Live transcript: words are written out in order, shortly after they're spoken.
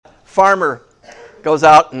farmer goes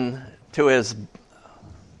out to his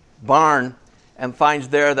barn and finds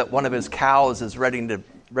there that one of his cows is ready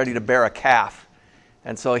to bear a calf.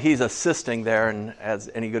 And so he's assisting there, and as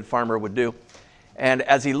any good farmer would do. And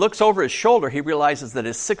as he looks over his shoulder, he realizes that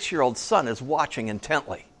his 6-year-old son is watching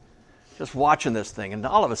intently, just watching this thing. And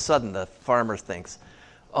all of a sudden, the farmer thinks,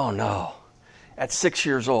 oh no, at 6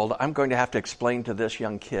 years old, I'm going to have to explain to this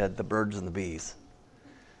young kid the birds and the bees.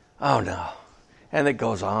 Oh no. And it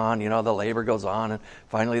goes on, the labor goes on, and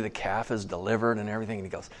finally the calf is delivered and everything. And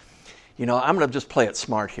he goes, I'm going to just play it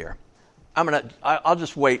smart here. I'll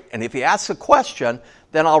just wait, and if he asks a question,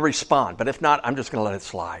 then I'll respond. But if not, I'm just going to let it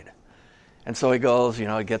slide. And so he goes, he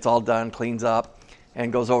gets all done, cleans up,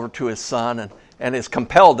 and goes over to his son, and is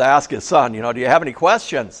compelled to ask his son, do you have any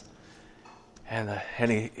questions? And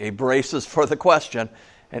he braces for the question,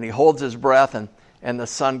 and he holds his breath, and the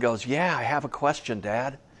son goes, yeah, I have a question,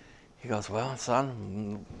 Dad. He goes, well,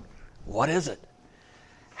 son, what is it?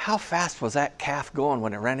 How fast was that calf going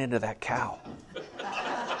when it ran into that cow?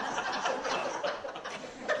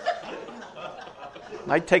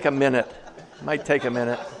 Might take a minute.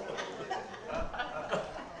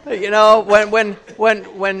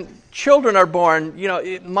 When children are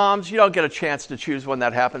born, moms, you don't get a chance to choose when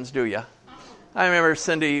that happens, do you? I remember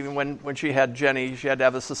Cindy, when she had Jenny, she had to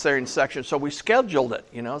have a cesarean section, so we scheduled it,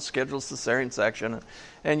 scheduled cesarean section.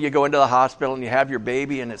 And you go into the hospital and you have your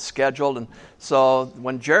baby and it's scheduled. And so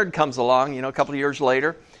when Jared comes along, a couple of years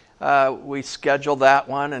later, we schedule that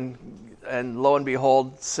one, and lo and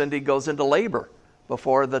behold, Cindy goes into labor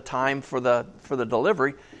before the time for the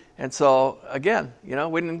delivery. And so, again,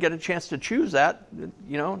 we didn't get a chance to choose that,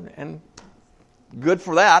 and good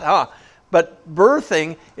for that, huh? But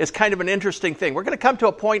birthing is kind of an interesting thing. We're going to come to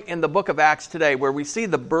a point in the book of Acts today where we see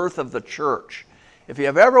the birth of the church. If you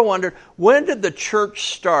have ever wondered, when did the church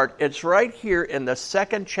start? It's right here in the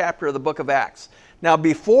 2nd chapter of the book of Acts. Now,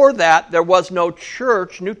 before that, there was no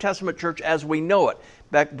church, New Testament church as we know it.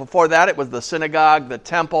 Back before that, it was the synagogue, the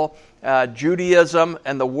temple, Judaism,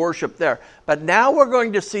 and the worship there. But now we're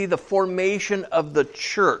going to see the formation of the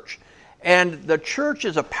church. And the church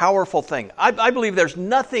is a powerful thing. I believe there's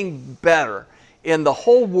nothing better in the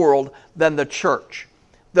whole world than the church.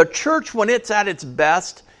 The church, when it's at its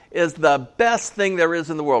best, is the best thing there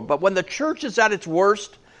is in the world. But when the church is at its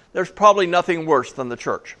worst, there's probably nothing worse than the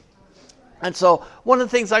church. And so one of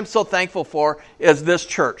the things I'm so thankful for is this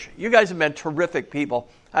church. You guys have been terrific people.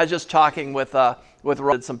 I was just talking with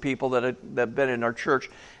some people that have been in our church,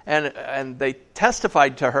 and they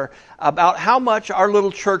testified to her about how much our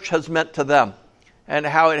little church has meant to them and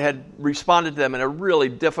how it had responded to them in a really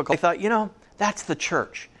difficult. I thought, that's the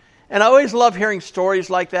church. And I always love hearing stories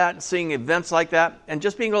like that and seeing events like that and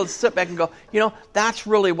just being able to sit back and go, that's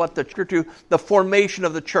really what the church do, the formation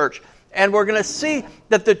of the church. And we're going to see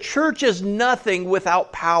that the church is nothing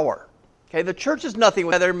without power. Okay, the church is nothing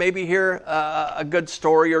without. There maybe hear a good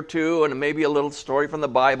story or two and maybe a little story from the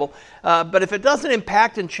Bible. But if it doesn't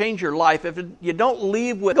impact and change your life, you don't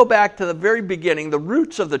leave with, go back to the very beginning, the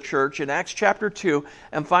roots of the church in Acts chapter 2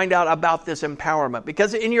 and find out about this empowerment.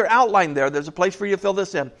 Because in your outline there's a place for you to fill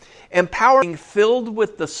this in. Empowering, filled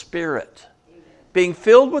with the Spirit. Being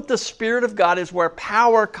filled with the Spirit of God is where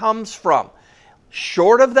power comes from.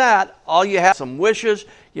 Short of that, all you have some wishes,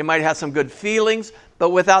 you might have some good feelings, but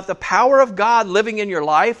without the power of God living in your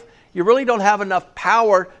life, you really don't have enough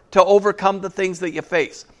power to overcome the things that you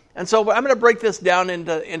face. And so I'm going to break this down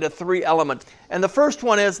into 3 elements. And the first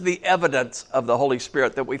one is the evidence of the Holy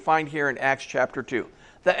Spirit that we find here in Acts chapter 2.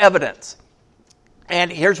 The evidence.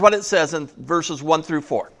 And here's what it says in verses 1 through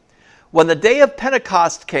 4. When the day of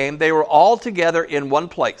Pentecost came, they were all together in one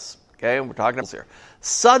place. Okay, and we're talking about here.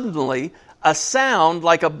 Suddenly, a sound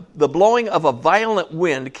like the blowing of a violent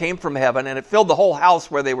wind came from heaven, and it filled the whole house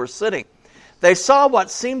where they were sitting. They saw what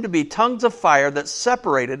seemed to be tongues of fire that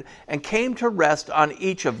separated and came to rest on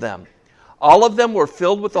each of them. All of them were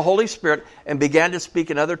filled with the Holy Spirit and began to speak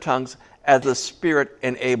in other tongues as the Spirit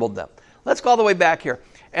enabled them. Let's go all the way back here.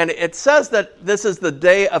 And it says that this is the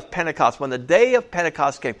day of Pentecost. When the day of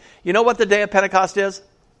Pentecost came. You know what the day of Pentecost is?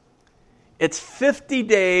 It's 50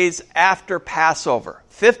 days after Passover.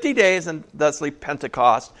 50 days, and thusly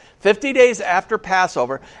Pentecost. 50 days after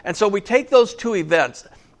Passover. And so we take those 2 events,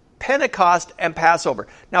 Pentecost and Passover.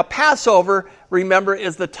 Now, Passover, remember,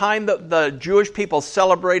 is the time that the Jewish people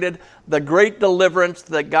celebrated the great deliverance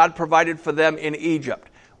that God provided for them in Egypt.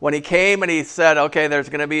 When he came and he said, okay, there's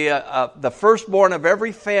going to be the firstborn of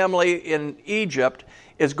every family in Egypt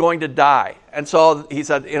is going to die. And so he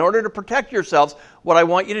said, in order to protect yourselves, what I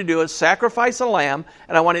want you to do is sacrifice a lamb,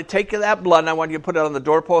 and I want you to take that blood, and I want you to put it on the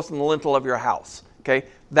doorpost and the lintel of your house. Okay?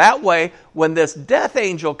 That way, when this death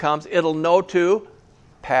angel comes, it'll know to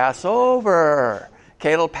pass over.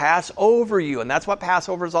 Okay, it'll pass over you. And that's what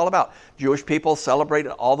Passover is all about. Jewish people celebrate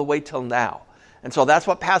it all the way till now. And so that's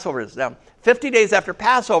what Passover is. Now, 50 days after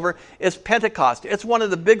Passover is Pentecost. It's one of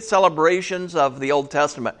the big celebrations of the Old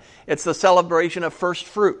Testament. It's the celebration of first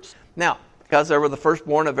fruits. Now, because there were the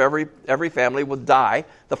firstborn of every family would die,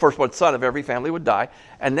 the firstborn son of every family would die,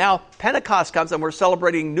 and now Pentecost comes and we're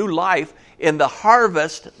celebrating new life in the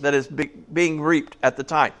harvest that is being reaped at the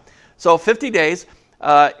time. So 50 days,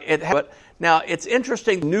 now it's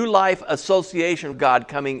interesting, new life association of God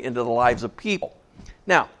coming into the lives of people.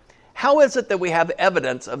 Now, how is it that we have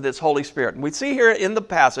evidence of this Holy Spirit? And we see here in the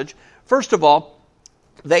passage, first of all,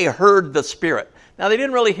 they heard the Spirit. Now, they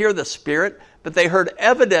didn't really hear the Spirit, but they heard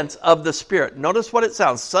evidence of the Spirit. Notice what it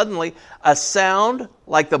sounds. Suddenly, a sound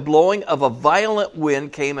like the blowing of a violent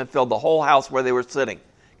wind came and filled the whole house where they were sitting.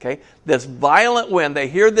 Okay, this violent wind, they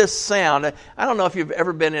hear this sound. I don't know if you've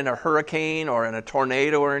ever been in a hurricane or in a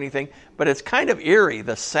tornado or anything, but it's kind of eerie,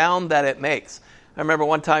 the sound that it makes. I remember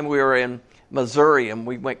one time we were in Missouri and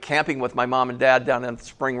we went camping with my mom and dad down in the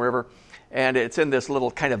Spring River, and it's in this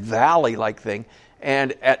little kind of valley-like thing.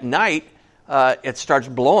 And at night, it starts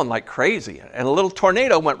blowing like crazy. And a little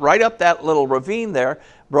tornado went right up that little ravine there,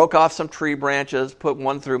 broke off some tree branches, put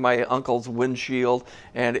one through my uncle's windshield,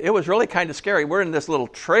 and it was really kind of scary. We're in this little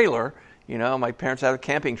trailer, you know, my parents had a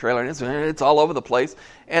camping trailer, and it's all over the place.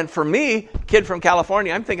 And for me, kid from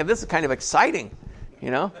California, I'm thinking this is kind of exciting,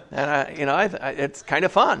 you know, and it's kind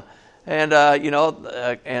of fun. And I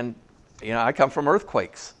come from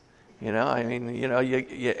earthquakes. You know, I mean, you know,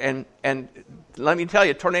 and let me tell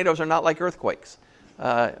you, tornadoes are not like earthquakes.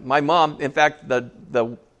 My mom, in fact,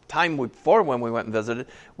 the time before when we went and visited,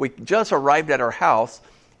 we just arrived at her house,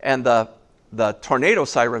 and the tornado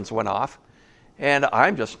sirens went off, and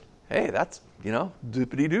I'm just, hey, that's, you know,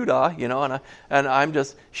 doopity doo-dah, you know, and I'm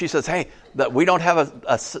just, she says, hey, we don't have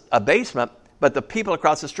a basement, but the people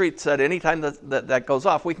across the street said anytime that goes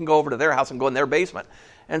off, we can go over to their house and go in their basement.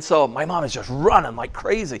 And so my mom is just running like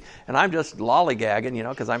crazy, and I'm just lollygagging, you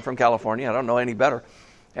know, because I'm from California. I don't know any better.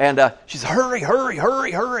 And she says, hurry, hurry,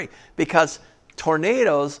 hurry, hurry, because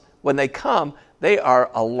tornadoes, when they come, they are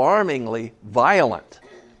alarmingly violent.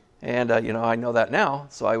 And, I know that now,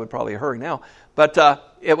 so I would probably hurry now. But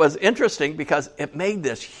it was interesting because it made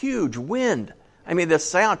this huge wind. I mean, this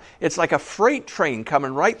sound, it's like a freight train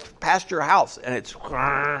coming right past your house, and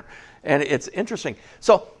it's interesting.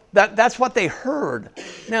 So that's what they heard.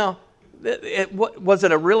 Now, was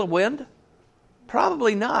it a real wind?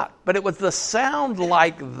 Probably not, but it was the sound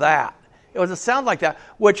like that. It was a sound like that,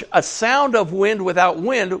 which a sound of wind without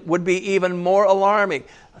wind would be even more alarming,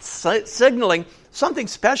 signaling something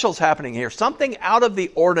special is happening here, something out of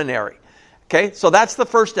the ordinary. Okay, so that's the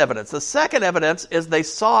first evidence. The second evidence is they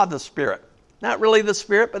saw the Spirit. Not really the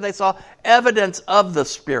Spirit, but they saw evidence of the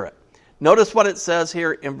Spirit. Notice what it says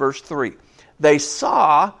here in verse 3. They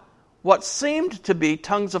saw what seemed to be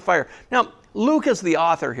tongues of fire. Now, Luke is the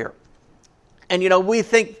author here. And, we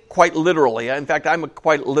think quite literally. In fact, I'm a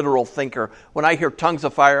quite literal thinker. When I hear tongues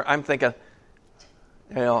of fire, I'm thinking,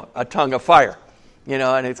 a tongue of fire.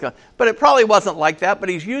 And it's going. But it probably wasn't like that. But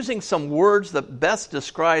he's using some words that best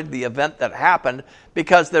describe the event that happened,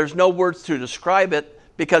 because there's no words to describe it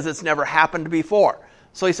because it's never happened before.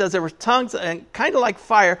 So he says there were tongues, and kind of like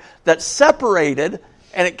fire, that separated,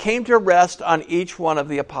 and it came to rest on each one of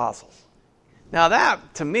the apostles. Now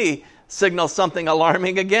that, to me, signals something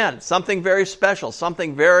alarming again, something very special,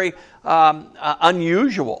 something very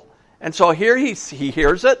unusual. And so here he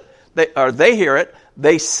hears it, they hear it,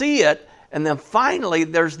 they see it, and then finally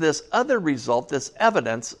there's this other result, this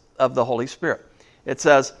evidence of the Holy Spirit. It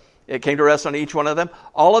says, it came to rest on each one of them.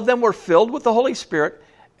 All of them were filled with the Holy Spirit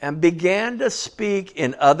and began to speak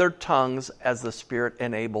in other tongues as the Spirit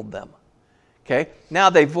enabled them. Okay? Now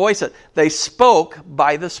they voice it. They spoke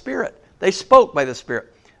by the Spirit. They spoke by the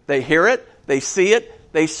Spirit. They hear it, they see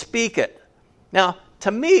it, they speak it. Now,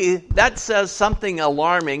 to me, that says something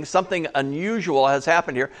alarming, something unusual has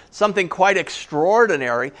happened here, something quite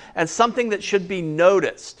extraordinary, and something that should be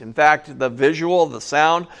noticed. In fact, the visual, the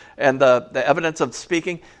sound, and the evidence of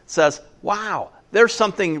speaking says, wow, there's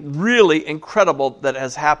something really incredible that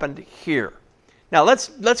has happened here. Now,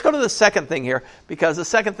 let's go to the second thing here, because the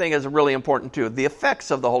second thing is really important too, the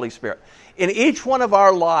effects of the Holy Spirit. In each one of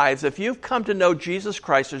our lives, if you've come to know Jesus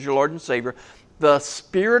Christ as your Lord and Savior, the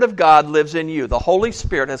Spirit of God lives in you. The Holy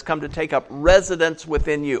Spirit has come to take up residence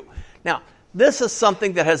within you. Now, this is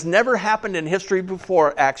something that has never happened in history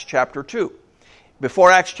before Acts chapter 2.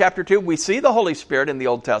 Before Acts chapter 2, we see the Holy Spirit in the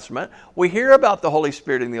Old Testament. We hear about the Holy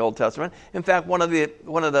Spirit in the Old Testament. In fact, one of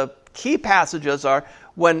the key passages are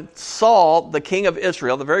when Saul, the king of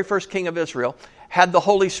Israel, the very first king of Israel, had the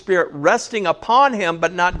Holy Spirit resting upon him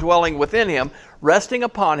but not dwelling within him, resting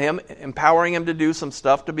upon him, empowering him to do some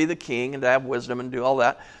stuff, to be the king and to have wisdom and do all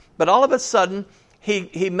that. But all of a sudden,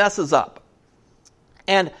 he messes up.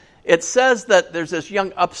 And it says that there's this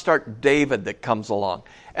young upstart David that comes along.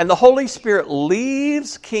 And the Holy Spirit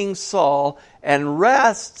leaves King Saul and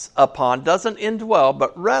rests upon, doesn't indwell,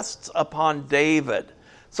 but rests upon David.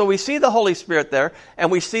 So we see the Holy Spirit there,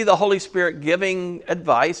 and we see the Holy Spirit giving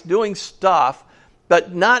advice, doing stuff,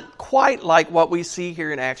 but not quite like what we see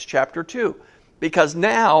here in Acts chapter 2. Because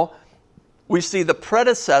now we see the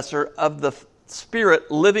predecessor of the Spirit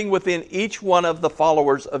living within each one of the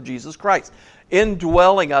followers of Jesus Christ,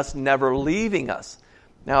 indwelling us, never leaving us.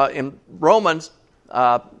 Now in Romans,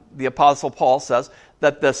 the Apostle Paul says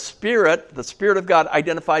that the Spirit of God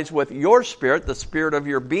identifies with your spirit, the spirit of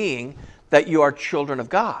your being, that you are children of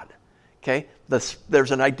God. Okay?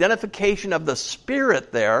 There's an identification of the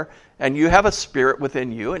Spirit there, and you have a spirit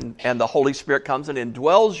within you, and the Holy Spirit comes and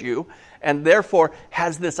indwells you, and therefore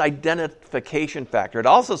has this identification factor. It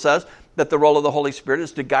also says that the role of the Holy Spirit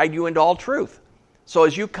is to guide you into all truth. So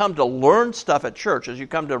as you come to learn stuff at church, as you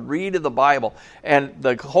come to read the Bible, and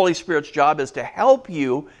the Holy Spirit's job is to help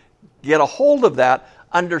you get a hold of that,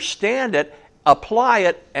 understand it, apply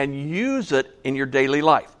it, and use it in your daily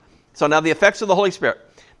life. So now the effects of the Holy Spirit.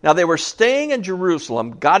 Now they were staying in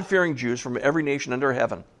Jerusalem, God-fearing Jews from every nation under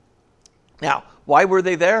heaven. Now, why were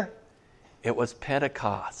they there? It was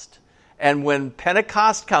Pentecost. And when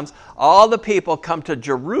Pentecost comes, all the people come to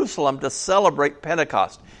Jerusalem to celebrate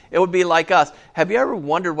Pentecost. It would be like us. Have you ever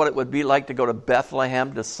wondered what it would be like to go to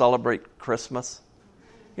Bethlehem to celebrate Christmas?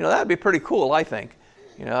 You know, that would be pretty cool, I think.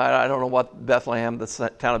 You know, I don't know what Bethlehem,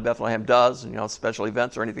 the town of Bethlehem does, special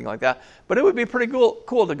events or anything like that. But it would be pretty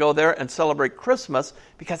cool to go there and celebrate Christmas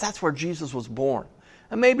because that's where Jesus was born.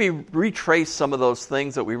 And maybe retrace some of those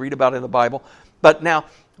things that we read about in the Bible. But now,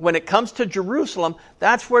 when it comes to Jerusalem,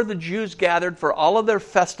 that's where the Jews gathered for all of their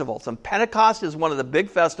festivals. And Pentecost is one of the big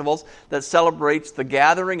festivals that celebrates the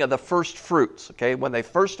gathering of the first fruits. Okay, when they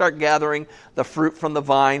first start gathering the fruit from the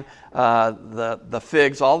vine, the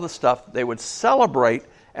figs, all the stuff, they would celebrate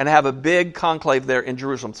and have a big conclave there in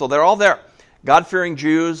Jerusalem. So they're all there. God-fearing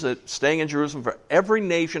Jews staying in Jerusalem for every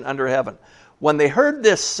nation under heaven. When they heard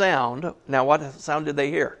this sound, now what sound did they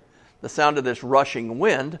hear? The sound of this rushing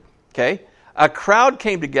wind, okay? A crowd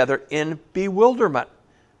came together in bewilderment.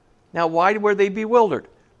 Now, why were they bewildered?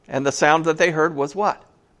 And the sound that they heard was what?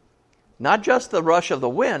 Not just the rush of the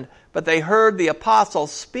wind, but they heard the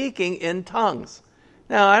apostles speaking in tongues.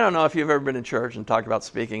 Now, I don't know if you've ever been in church and talked about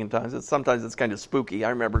speaking in tongues. Sometimes it's kind of spooky. I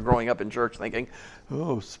remember growing up in church thinking,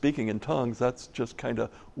 oh, speaking in tongues, that's just kind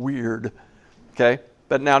of weird. Okay?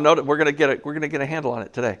 But now note, we're going to get a handle on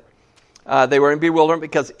it today. They were in bewilderment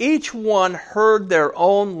because each one heard their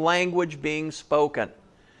own language being spoken.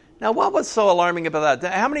 Now, what was so alarming about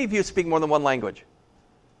that? How many of you speak more than one language?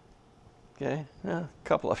 Okay, a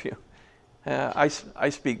couple of you. I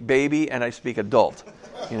speak baby and I speak adult.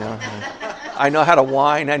 I know how to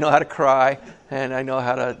whine, I know how to cry, and I know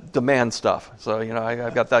how to demand stuff. So,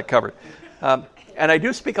 I've got that covered. And I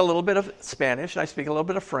do speak a little bit of Spanish, and I speak a little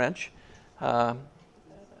bit of French.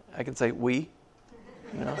 I can say oui.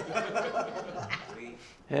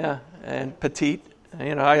 Yeah, and petite.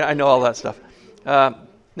 I know all that stuff.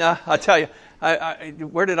 Now, I'll tell you,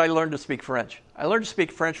 where did I learn to speak French? I learned to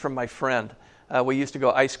speak French from my friend. We used to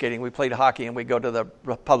go ice skating. We played hockey, and we'd go to the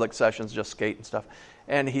public sessions, just skate and stuff.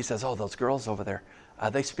 And he says, oh, those girls over there,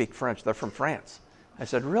 they speak French. They're from France. I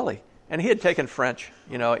said, really? And he had taken French,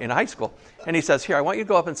 in high school. And he says, here, I want you to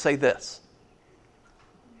go up and say this.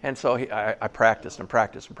 And so I practiced and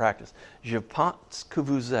practiced and practiced. Je pense que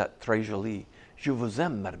vous êtes très jolie. Je vous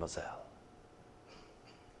aime, mademoiselle.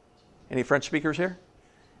 Any French speakers here?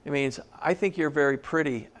 It means, I think you're very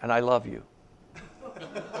pretty and I love you.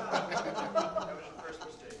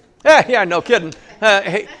 Yeah, no kidding.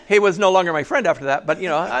 He was no longer my friend after that. But,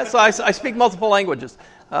 so I speak multiple languages.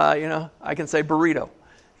 I can say burrito.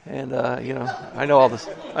 And, I know all this.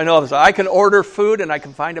 I can order food and I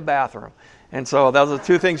can find a bathroom. And so those are the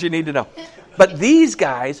two things you need to know. But these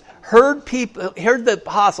guys heard the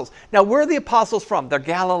apostles. Now, where are the apostles from? They're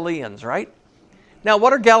Galileans, right? Now,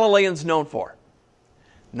 what are Galileans known for?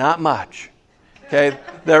 Not much. Okay,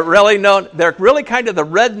 they're really kind of the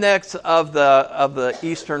rednecks of the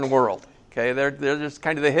Eastern world. Okay, they're just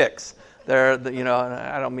kind of the hicks. I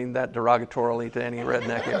don't mean that derogatorily to any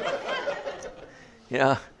redneck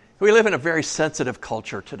here. We live in a very sensitive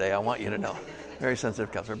culture today, I want you to know. Very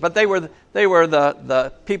sensitive customer. But they were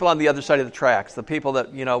the people on the other side of the tracks, the people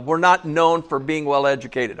that, were not known for being well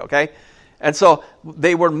educated, okay? And so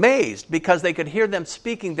they were amazed because they could hear them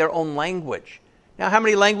speaking their own language. Now, how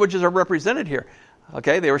many languages are represented here?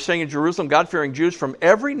 Okay, they were saying in Jerusalem, God-fearing Jews from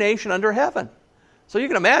every nation under heaven. So you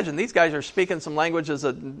can imagine these guys are speaking some languages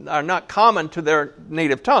that are not common to their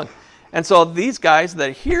native tongue. And so these guys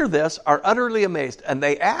that hear this are utterly amazed. And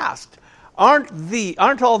they asked,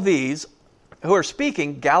 aren't all these who are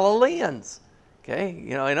speaking Galileans? Okay,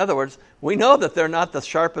 in other words, we know that they're not the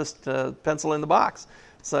sharpest pencil in the box.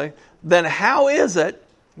 So then how is it,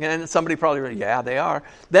 and somebody probably, yeah, they are.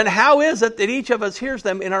 Then how is it that each of us hears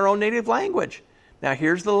them in our own native language? Now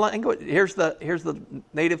here's the language. Here's the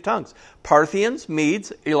native tongues: Parthians,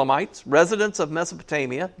 Medes, Elamites, residents of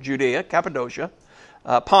Mesopotamia, Judea, Cappadocia,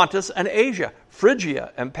 Pontus and Asia,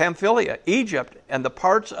 Phrygia and Pamphylia, Egypt and the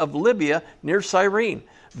parts of Libya near Cyrene,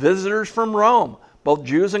 visitors from Rome, both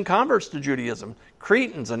Jews and converts to Judaism,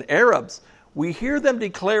 Cretans and Arabs. We hear them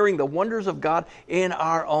declaring the wonders of God in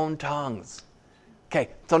our own tongues. Okay,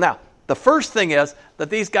 so now, the first thing is that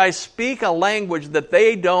these guys speak a language that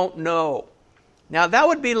they don't know. Now, that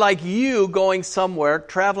would be like you going somewhere,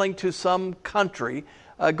 traveling to some country,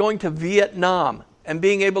 going to Vietnam, and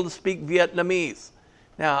being able to speak Vietnamese.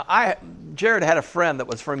 Now, Jared had a friend that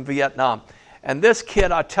was from Vietnam, and this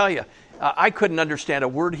kid, I'll tell you, I couldn't understand a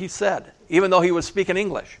word he said, even though he was speaking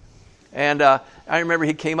English. And I remember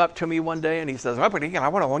he came up to me one day and he says, and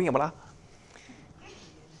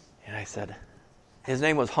I said, his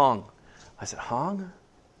name was Hong. I said, Hong?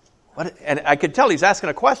 What? And I could tell he's asking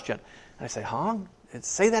a question. And I say, Hong?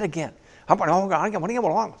 Say that again. And I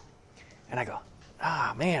go,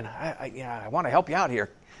 man, I want to help you out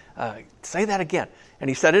here. Say that again. And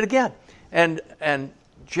he said it again. And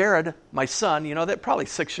Jared, my son, they're probably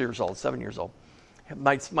 7 years old.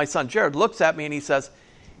 My son Jared looks at me and he says,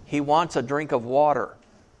 he wants a drink of water.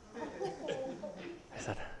 I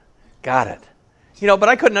said, got it. But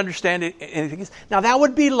I couldn't understand anything else. Now, that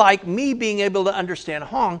would be like me being able to understand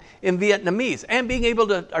Hong in Vietnamese and being able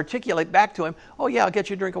to articulate back to him, oh, yeah, I'll get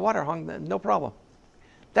you a drink of water, Hong, no problem.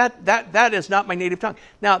 That is not my native tongue.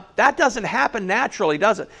 Now, that doesn't happen naturally,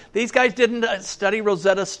 does it? These guys didn't study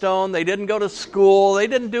Rosetta Stone. They didn't go to school. They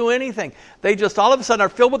didn't do anything. They just all of a sudden are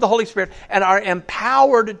filled with the Holy Spirit and are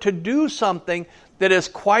empowered to do something that is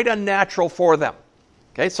quite unnatural for them.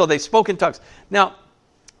 Okay, so they spoke in tongues. Now,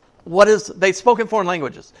 they spoke in foreign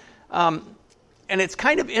languages. And it's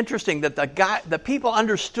kind of interesting that the people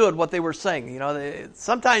understood what they were saying.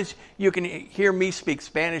 Sometimes you can hear me speak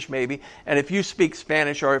Spanish maybe, and if you speak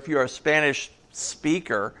Spanish or if you're a Spanish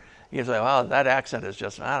speaker, you say, well, that accent is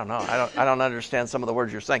just, I don't know. I don't understand some of the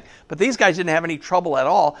words you're saying. But these guys didn't have any trouble at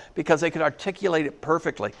all because they could articulate it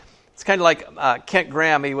perfectly. It's kind of like Kent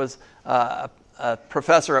Graham. He was a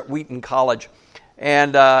professor at Wheaton College,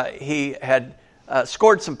 and he had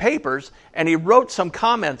scored some papers, and he wrote some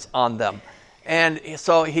comments on them. And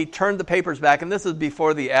so he turned the papers back, and this is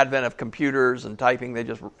before the advent of computers and typing. They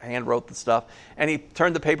just hand wrote the stuff. And he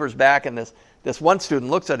turned the papers back, and this one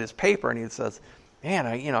student looks at his paper, and he says, man,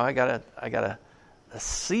 I got a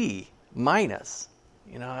C minus.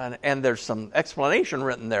 And there's some explanation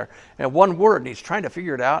written there, and one word, and he's trying to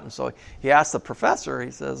figure it out. And so he asked the professor,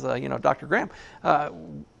 he says, Dr. Graham,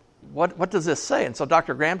 what does this say? And so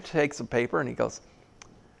Dr. Graham takes a paper, and he goes,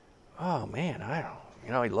 oh, man, I don't know.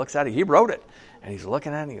 He looks at it. He wrote it, and he's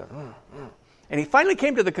looking at it, and he goes, And he finally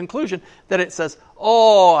came to the conclusion that it says,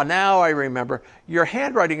 oh, now I remember. Your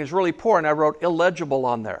handwriting is really poor, and I wrote illegible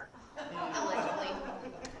on there.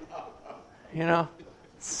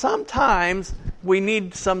 Sometimes we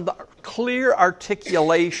need some clear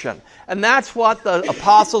articulation. And that's what the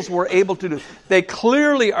apostles were able to do. They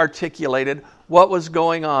clearly articulated what was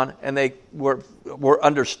going on, and they were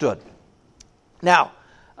understood. Now,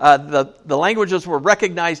 the languages were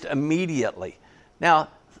recognized immediately. Now,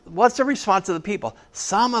 what's the response of the people?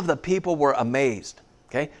 Some of the people were amazed.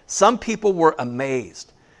 Okay, some people were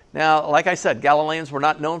amazed. Now, like I said, Galileans were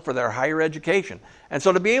not known for their higher education. And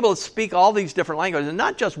so to be able to speak all these different languages, and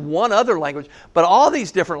not just one other language, but all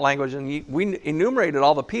these different languages, and we enumerated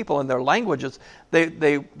all the people and their languages,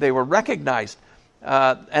 they were recognized.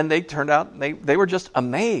 And they turned out, they were just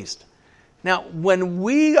amazed. Now, when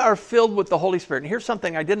we are filled with the Holy Spirit, and here's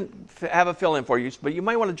something I didn't have a fill-in for you, but you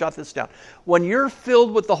might want to jot this down. When you're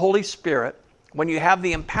filled with the Holy Spirit, when you have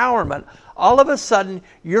the empowerment, all of a sudden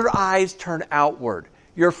your eyes turn outward.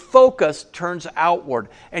 Your focus turns outward.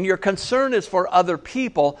 And your concern is for other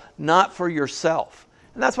people, not for yourself.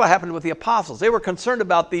 And that's what happened with the apostles. They were concerned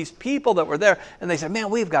about these people that were there, and they said, man,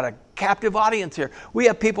 we've got a captive audience here. We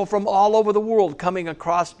have people from all over the world coming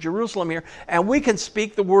across Jerusalem here, and we can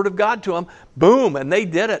speak the word of God to them. Boom, and they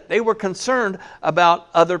did it. They were concerned about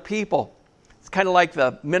other people. It's kind of like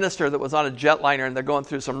the minister that was on a jetliner, and they're going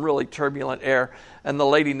through some really turbulent air, and the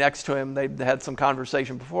lady next to him, they'd had some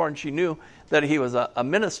conversation before, and she knew that he was a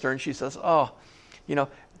minister, and she says, oh,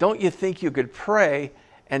 don't you think you could pray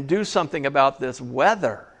and do something about this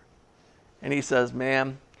weather? And he says,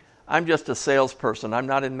 ma'am, I'm just a salesperson. I'm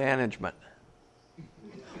not in management.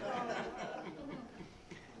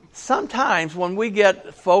 Sometimes when we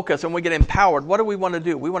get focused and we get empowered, what do we want to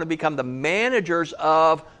do? We want to become the managers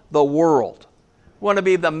of the world. We want to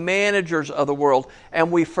be the managers of the world.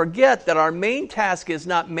 And we forget that our main task is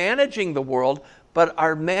not managing the world, but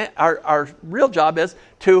our real job is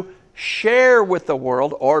to share with the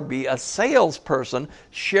world, or be a salesperson,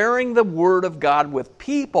 sharing the word of God with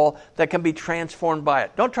people that can be transformed by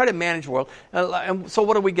it. Don't try to manage the world. And so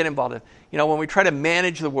what do we get involved in? When we try to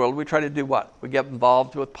manage the world, we try to do what? We get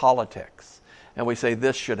involved with politics. And we say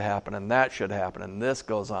this should happen, and that should happen, and this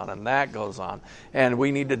goes on, and that goes on. And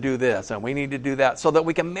we need to do this, and we need to do that, so that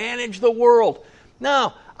we can manage the world.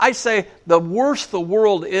 No, I say the worse the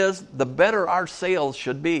world is, the better our sales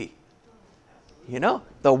should be.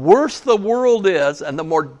 The worse the world is, and the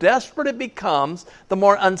more desperate it becomes, the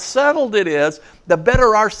more unsettled it is, the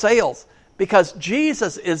better our sales. Because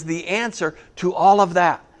Jesus is the answer to all of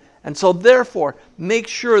that. And so therefore, make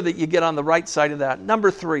sure that you get on the right side of that.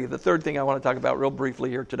 Number 3, the third thing I want to talk about real briefly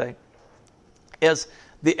here today, is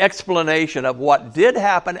the explanation of what did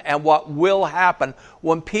happen and what will happen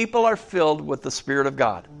when people are filled with the Spirit of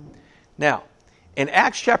God. Now, in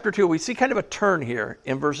Acts chapter 2, we see kind of a turn here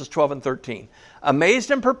in verses 12 and 13.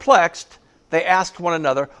 Amazed and perplexed, they asked one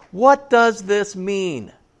another, what does this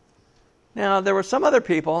mean? Now, there were some other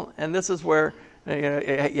people, and this is where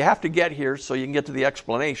you have to get here so you can get to the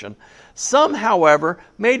explanation. Some, however,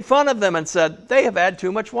 made fun of them and said, they have had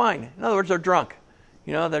too much wine. In other words, they're drunk.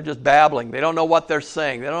 They're just babbling. They don't know what they're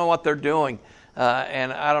saying. They don't know what they're doing.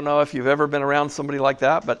 And I don't know if you've ever been around somebody like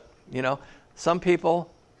that, but, some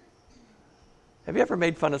people... Have you ever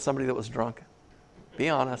made fun of somebody that was drunk? Be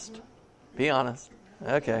honest. Be honest.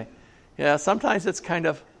 Okay. Yeah, sometimes it's kind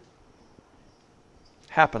of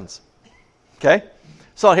happens. Okay?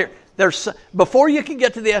 So here, before you can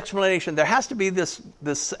get to the explanation, there has to be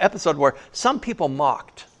this episode where some people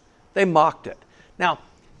mocked. They mocked it. Now,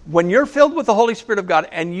 when you're filled with the Holy Spirit of God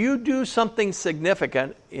and you do something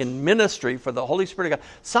significant in ministry for the Holy Spirit of God,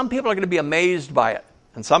 some people are going to be amazed by it.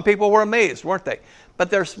 And some people were amazed, weren't they? But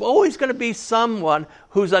there's always going to be someone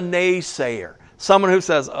who's a naysayer. Someone who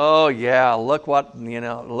says, oh yeah, look what,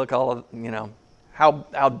 look all of,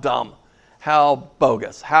 how dumb, how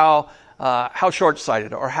bogus, how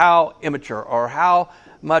short-sighted, or how immature, or how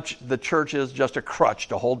much the church is just a crutch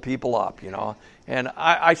to hold people up, And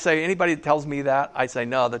I say, anybody that tells me that, I say,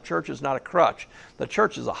 no, the church is not a crutch. The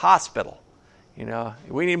church is a hospital.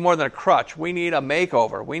 We need more than a crutch. We need a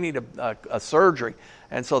makeover. We need a surgery.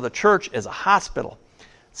 And so the church is a hospital.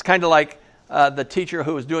 It's kind of like the teacher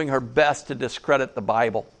who was doing her best to discredit the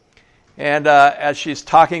Bible. And as she's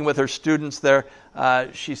talking with her students there,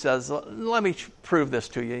 she says, let me prove this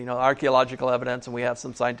to you. Archaeological evidence, and we have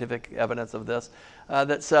some scientific evidence of this,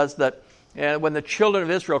 that says that when the children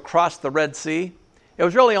of Israel crossed the Red Sea, it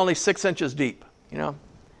was really only 6 inches deep.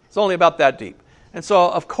 It's only about that deep. And so,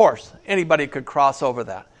 of course, anybody could cross over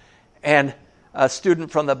that. And a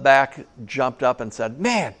student from the back jumped up and said,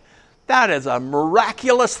 man, that is a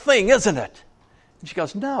miraculous thing, isn't it? And she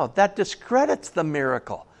goes, no, that discredits the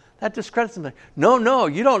miracle. That discredits the miracle. No,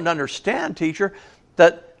 you don't understand, teacher,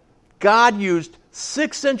 that God used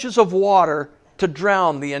 6 inches of water to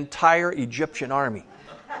drown the entire Egyptian army.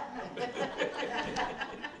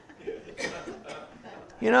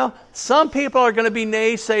 Some people are going to be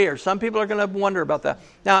naysayers. Some people are going to wonder about that.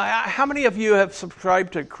 Now, how many of you have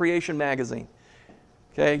subscribed to Creation Magazine?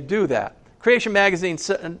 Okay, do that. Creation Magazine,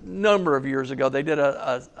 a number of years ago, they did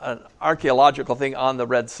an archaeological thing on the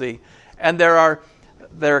Red Sea. And they're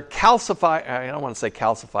calcified, I don't want to say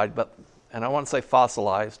calcified, and I want to say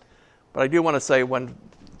fossilized, but I do want to say when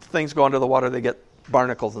things go under the water, they get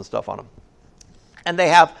barnacles and stuff on them. And they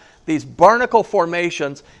have these barnacle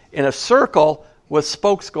formations in a circle with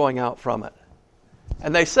spokes going out from it.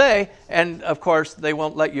 And they say, and of course they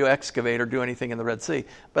won't let you excavate or do anything in the Red Sea,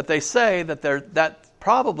 but they say that that's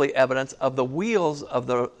probably evidence of the wheels of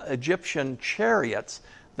the Egyptian chariots,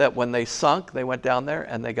 that when they sunk, they went down there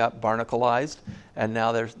and they got barnacleized, and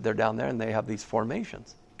now they're down there and they have these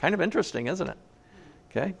formations. Kind of interesting, isn't it?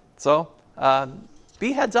 Okay, so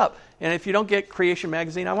be heads up. And if you don't get Creation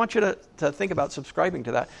Magazine, I want you to think about subscribing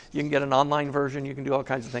to that. You can get an online version. You can do all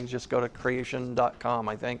kinds of things. Just go to creation.com,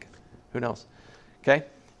 I think. Who knows? Okay?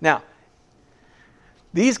 Now,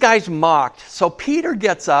 these guys mocked. So Peter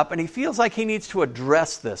gets up and he feels like he needs to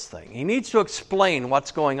address this thing. He needs to explain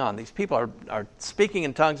what's going on. These people are speaking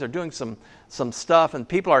in tongues. They're doing some stuff, and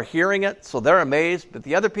people are hearing it, so they're amazed. But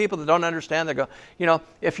the other people that don't understand, they go,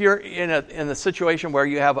 if you're in a situation where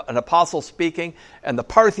you have an apostle speaking and the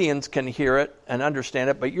Parthians can hear it and understand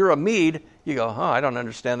it, but you're a Mede, you go, I don't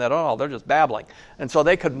understand that at all. They're just babbling. And so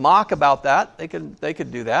they could mock about that. They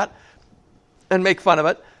could do that and make fun of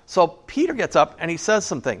it. So Peter gets up and he says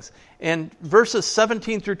some things. In verses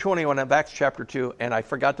 17 through 21 in Acts chapter 2, and I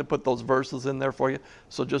forgot to put those verses in there for you,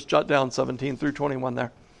 so just jot down 17 through 21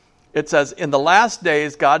 there. It says, in the last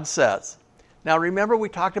days, God says. Now remember, we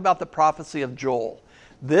talked about the prophecy of Joel.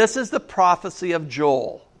 This is the prophecy of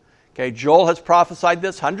Joel. Okay, Joel has prophesied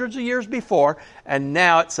this hundreds of years before, and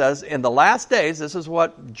now it says, in the last days, this is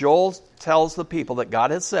what Joel tells the people that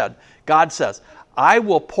God has said. God says, I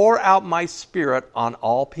will pour out my Spirit on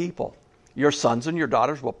all people. Your sons and your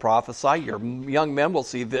daughters will prophesy. Your young men will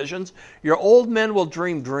see visions. Your old men will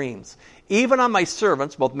dream dreams. Even on my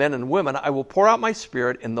servants, both men and women, I will pour out my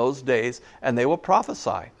Spirit in those days, and they will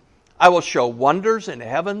prophesy. I will show wonders in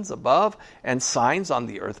heavens above and signs on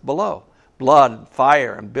the earth below, blood,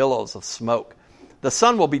 fire, and billows of smoke. The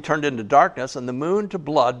sun will be turned into darkness and the moon to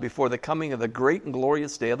blood before the coming of the great and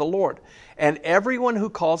glorious day of the Lord. And everyone who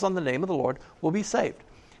calls on the name of the Lord will be saved.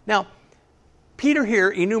 Now, Peter here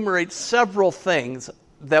enumerates several things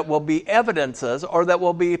that will be evidences or that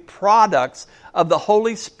will be products of the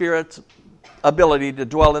Holy Spirit's ability to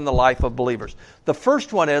dwell in the life of believers. The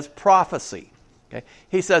first one is prophecy. Okay?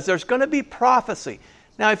 He says there's going to be prophecy.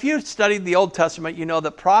 Now, if you've studied the Old Testament, you know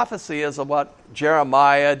that prophecy is what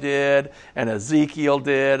Jeremiah did and Ezekiel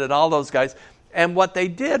did and all those guys. And what they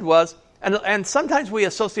did was, and sometimes we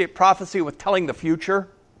associate prophecy with telling the future.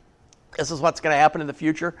 This is what's going to happen in the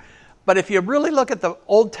future. But if you really look at the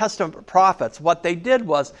Old Testament prophets, what they did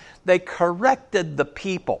was they corrected the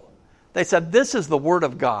people. They said, this is the Word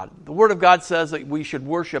of God. The Word of God says that we should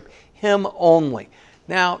worship Him only.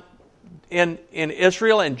 Now, in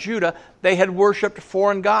Israel and Judah, they had worshipped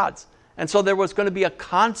foreign gods. And so there was going to be a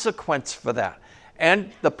consequence for that.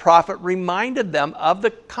 And the prophet reminded them of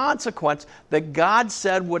the consequence that God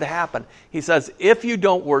said would happen. He says, if you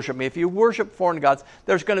don't worship me, if you worship foreign gods,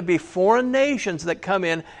 there's going to be foreign nations that come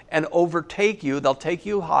in and overtake you. They'll take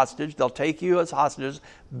you hostage. They'll take you as hostages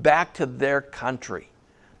back to their country.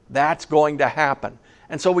 That's going to happen.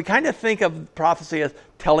 And so we kind of think of prophecy as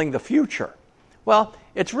telling the future. Well,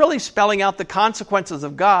 it's really spelling out the consequences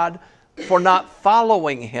of God for not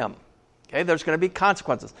following Him. Okay, there's going to be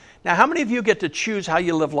consequences. Now, how many of you get to choose how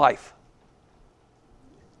you live life?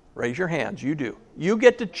 Raise your hands. You do. You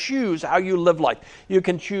get to choose how you live life. You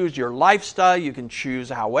can choose your lifestyle. You can choose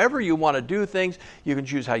however you want to do things. You can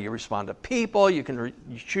choose how you respond to people. You can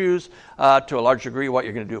choose to a large degree what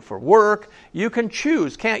you're going to do for work. You can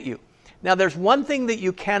choose, can't you? Now, there's one thing that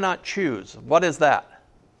you cannot choose. What is that?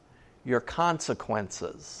 Your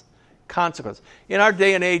consequences. Consequences. In our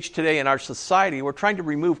day and age today, in our society, we're trying to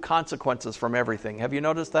remove consequences from everything. Have you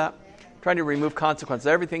noticed that? Trying to remove consequences.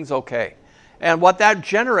 Everything's okay. And what that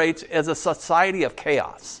generates is a society of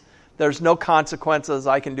chaos. There's no consequences.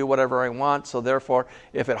 I can do whatever I want. So therefore,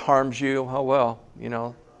 if it harms you, oh well,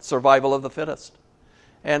 survival of the fittest.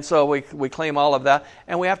 And so we claim all of that.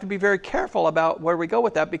 And we have to be very careful about where we go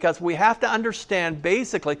with that, because we have to understand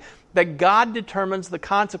basically that God determines the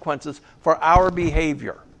consequences for our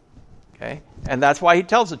behavior. Okay? And that's why He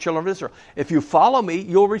tells the children of Israel, if you follow me,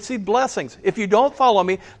 you'll receive blessings. If you don't follow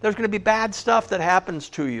me, there's going to be bad stuff that happens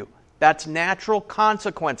to you. That's natural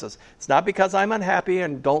consequences. It's not because I'm unhappy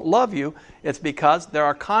and don't love you. It's because there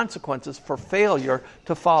are consequences for failure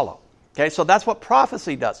to follow. Okay, so that's what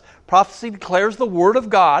prophecy does. Prophecy declares the Word of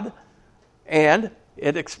God, and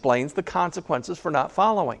it explains the consequences for not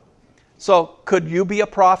following. So, could you be a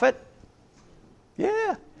prophet?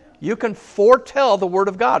 Yeah. You can foretell the Word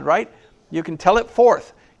of God, right? You can tell it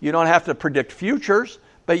forth. You don't have to predict futures,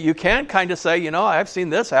 but you can kind of say, I've seen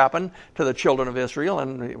this happen to the children of Israel,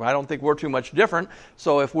 and I don't think we're too much different.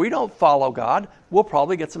 So if we don't follow God, we'll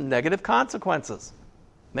probably get some negative consequences.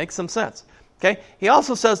 Makes some sense. Okay? He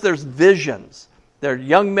also says there's visions. Their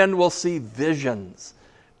young men will see visions.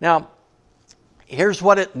 Now, here's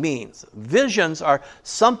what it means. Visions are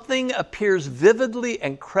something appears vividly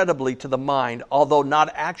and credibly to the mind, although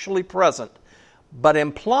not actually present, but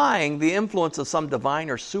implying the influence of some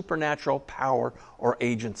divine or supernatural power or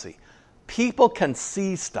agency. People can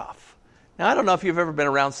see stuff. Now, I don't know if you've ever been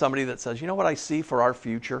around somebody that says, you know what I see for our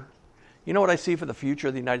future? You know what I see for the future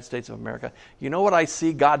of the United States of America? You know what I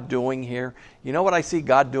see God doing here? You know what I see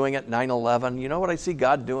God doing at 9/11? You know what I see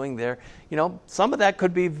God doing there? You know, some of that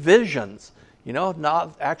could be visions, you know,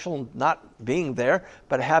 not being there,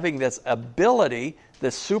 but having this ability,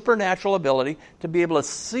 this supernatural ability to be able to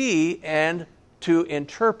see and to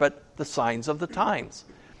interpret the signs of the times.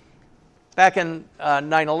 Back in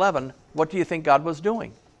 9/11, what do you think God was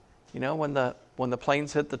doing? You know, when the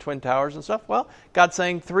planes hit the Twin Towers and stuff? Well, God's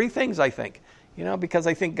saying three things, I think. You know, because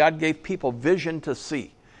I think God gave people vision to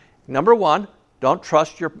see. Number one, don't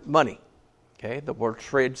trust your money. Okay, the World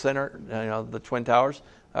Trade Center, you know, the Twin Towers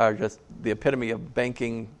are just the epitome of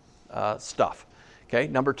banking stuff. Okay,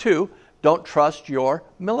 number two, don't trust your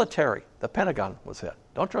military. The Pentagon was hit.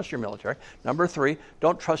 Don't trust your military. Number three,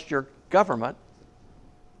 don't trust your government.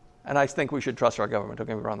 And I think we should trust our government, don't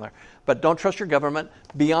get me wrong there. But don't trust your government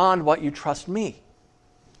beyond what you trust me.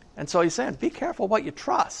 And so he's saying, be careful what you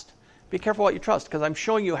trust. Be careful what you trust, because I'm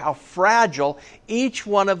showing you how fragile each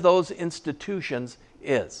one of those institutions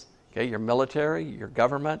is. Okay, your military, your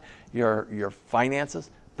government, your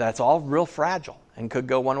finances, that's all real fragile and could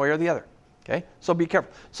go one way or the other. Okay, so be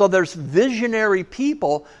careful. So there's visionary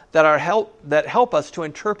people that help us to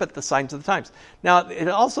interpret the signs of the times. Now, it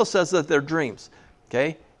also says that they're dreams.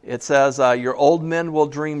 Okay, it says your old men will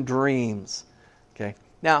dream dreams. Okay,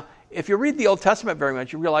 now if you read the Old Testament very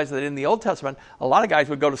much, you realize that in the Old Testament, a lot of guys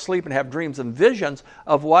would go to sleep and have dreams and visions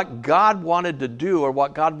of what God wanted to do or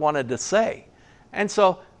what God wanted to say. And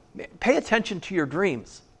so pay attention to your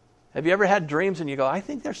dreams. Have you ever had dreams and you go, I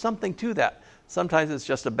think there's something to that? Sometimes it's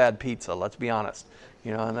just a bad pizza, let's be honest.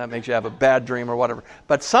 You know, and that makes you have a bad dream or whatever.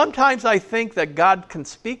 But sometimes I think that God can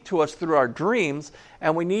speak to us through our dreams,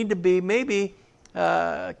 and we need to be maybe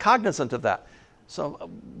cognizant of that. So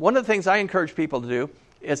one of the things I encourage people to do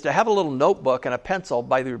is to have a little notebook and a pencil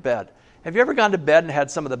by your bed. Have you ever gone to bed and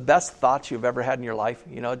had some of the best thoughts you've ever had in your life?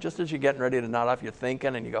 You know, just as you're getting ready to nod off, you're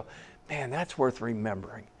thinking and you go, man, that's worth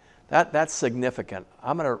remembering. That's significant.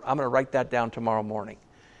 I'm gonna write that down tomorrow morning.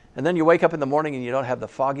 And then you wake up in the morning and you don't have the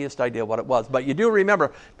foggiest idea what it was. But you do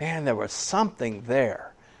remember, man, there was something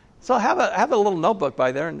there. So have a little notebook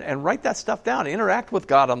by there and write that stuff down. Interact with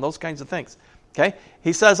God on those kinds of things. Okay?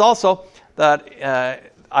 He says also that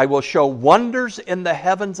I will show wonders in the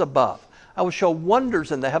heavens above. I will show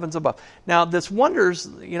wonders in the heavens above. Now, this wonders,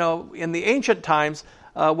 you know, in the ancient times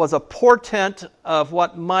was a portent of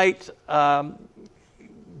what might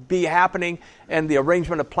be happening and the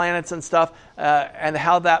arrangement of planets and stuff, and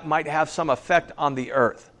how that might have some effect on the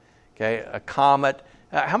Earth. Okay, a comet.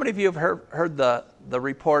 How many of you have heard the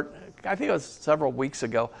report, I think it was several weeks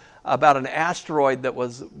ago, about an asteroid that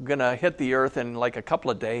was going to hit the Earth in like a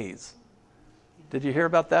couple of days? Did you hear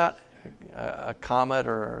about that? A comet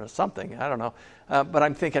or something, I don't know. But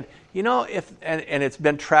I'm thinking, you know, and it's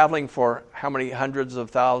been traveling for how many hundreds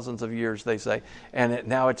of thousands of years, they say, and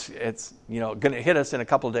now it's you know, going to hit us in a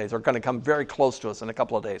couple of days, or going to come very close to us in a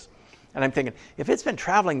couple of days. And I'm thinking, if it's been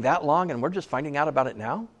traveling that long and we're just finding out about it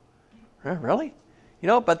now? Really? You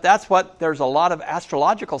know, but there's a lot of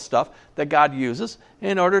astrological stuff that God uses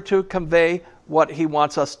in order to convey what he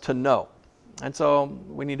wants us to know. And so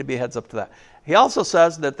we need to be heads up to that. He also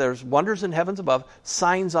says that there's wonders in heavens above,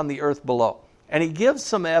 signs on the earth below. And he gives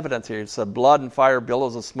some evidence here. He said, blood and fire,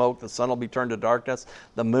 billows of smoke, the sun will be turned to darkness,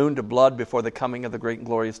 the moon to blood before the coming of the great and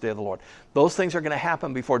glorious day of the Lord. Those things are going to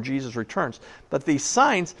happen before Jesus returns. But these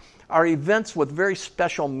signs are events with very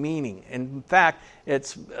special meaning. In fact,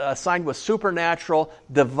 it's assigned with supernatural,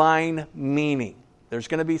 divine meaning. There's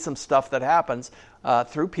going to be some stuff that happens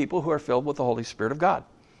through people who are filled with the Holy Spirit of God.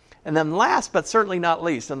 And then last, but certainly not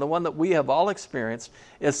least, and the one that we have all experienced,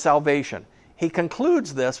 is salvation. He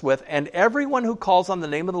concludes this with, and everyone who calls on the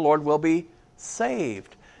name of the Lord will be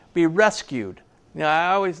saved, be rescued. You know,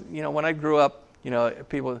 I always, you know, when I grew up, you know,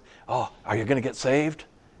 people, oh, are you going to get saved?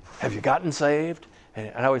 Have you gotten saved?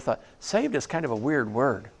 And I always thought, saved is kind of a weird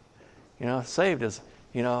word. You know, saved is,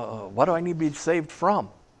 you know, what do I need to be saved from?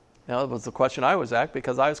 You know, that was the question I was asked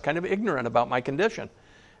because I was kind of ignorant about my condition.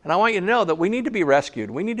 And I want you to know that we need to be rescued.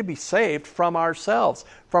 We need to be saved from ourselves,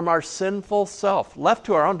 from our sinful self. Left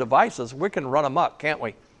to our own devices, we can run amok, can't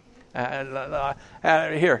we?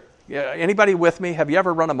 Here, anybody with me? Have you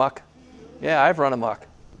ever run amok? Yeah, I've run amok.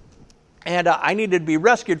 And I needed to be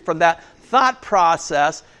rescued from that thought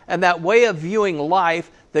process and that way of viewing life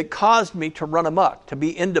that caused me to run amok, to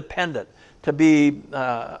be independent, to be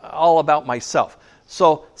all about myself.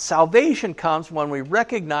 So salvation comes when we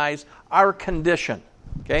recognize our condition.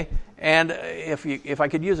 Okay, and if I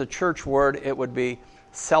could use a church word, it would be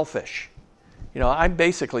selfish. You know, I'm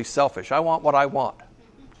basically selfish. I want what I want.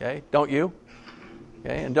 Okay, don't you?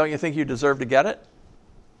 Okay, and don't you think you deserve to get it?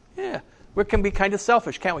 Yeah, we can be kind of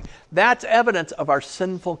selfish, can't we? That's evidence of our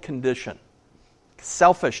sinful condition.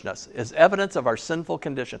 Selfishness is evidence of our sinful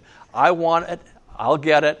condition. I want it, I'll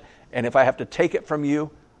get it, and if I have to take it from you,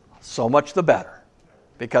 so much the better.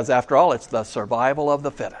 Because after all, it's the survival of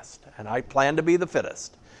the fittest, and I plan to be the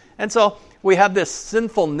fittest. And so we have this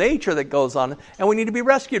sinful nature that goes on, and we need to be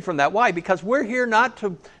rescued from that. Why? Because we're here not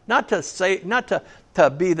to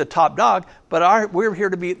be the top dog, but we're here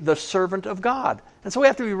to be the servant of God. And so we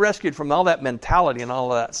have to be rescued from all that mentality and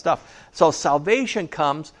all of that stuff. So salvation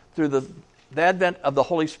comes through the advent of the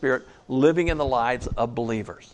Holy Spirit living in the lives of believers.